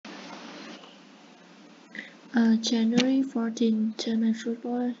January 14, German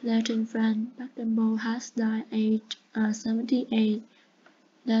football legend Franz Beckenbauer has died aged 78.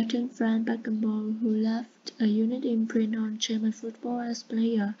 Legend Franz Beckenbauer, who left a unique imprint on German football as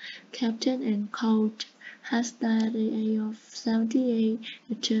player, captain and coach, has died at the age of 78,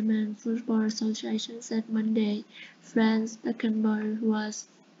 the German Football Association said Monday. Franz Beckenbauer was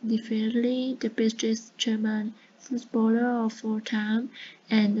definitely the biggest German footballer of all time,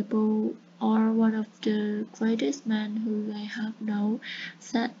 and above all one of the greatest men who I have known,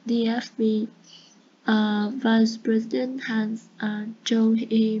 said the FB. Vice President Hans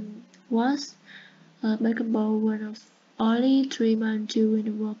Joachim was Beckenbauer, one of only 3 men to win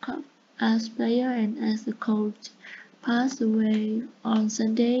the World Cup as player and as a coach, passed away on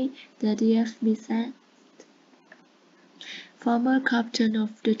Sunday, the DFB said. Former captain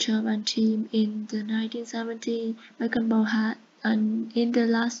of the German team in the 1970s, Beckenbauer had in the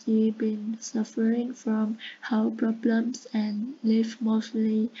last year been suffering from health problems and lived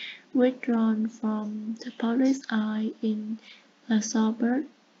mostly withdrawn from the public's eye in a suburb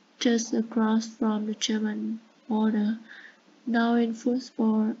just across from the German border. Now in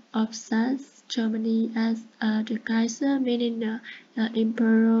football, obsessed Germany as the Kaiser, meaning the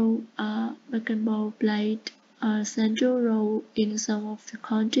Emperor, Beckenbauer played a central role in some of the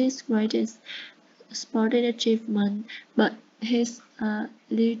country's greatest sporting achievements, but his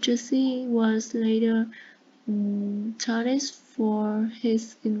legacy was later tarnished for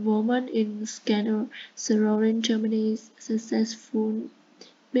his involvement in scandal surrounding Germany's successful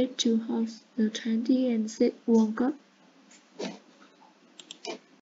bid to host the 2006 World Cup.